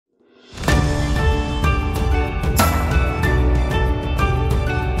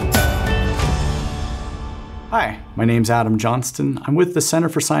Hi, my name's Adam Johnston. I'm with the Center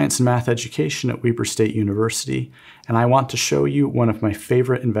for Science and Math Education at Weber State University, and I want to show you one of my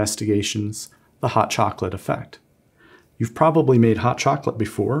favorite investigations, the hot chocolate effect. You've probably made hot chocolate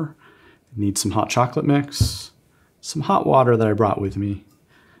before. You need some hot chocolate mix, some hot water that I brought with me,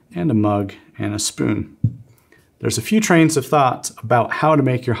 and a mug and a spoon. There's a few trains of thought about how to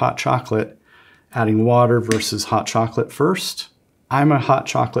make your hot chocolate, adding water versus hot chocolate first. I'm a hot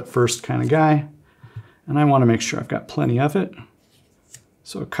chocolate first kind of guy, and I want to make sure I've got plenty of it.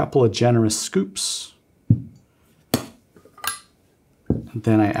 So a couple of generous scoops. And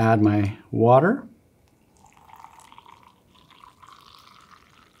then I add my water.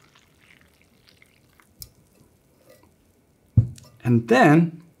 And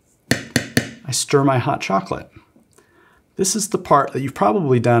then I stir my hot chocolate. This is the part that you've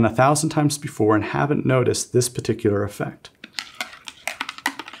probably done 1,000 times before and haven't noticed this particular effect.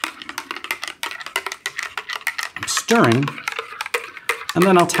 I'm stirring, and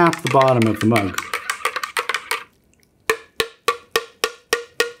then I'll tap the bottom of the mug.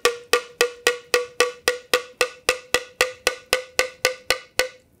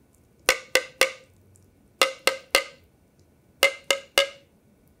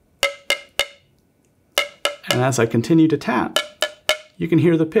 And as I continue to tap, you can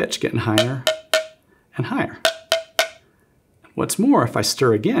hear the pitch getting higher and higher. What's more, if I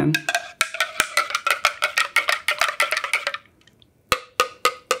stir again,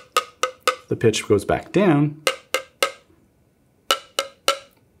 the pitch goes back down,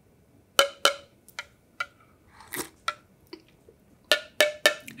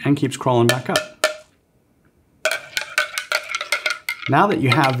 and keeps crawling back up. Now that you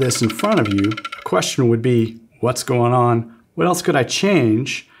have this in front of you, the question would be, what's going on? What else could I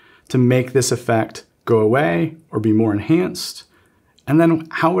change to make this effect go away or be more enhanced? And then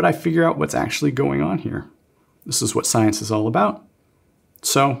how would I figure out what's actually going on here? This is what science is all about.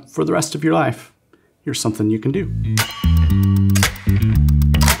 So for the rest of your life, here's something you can do.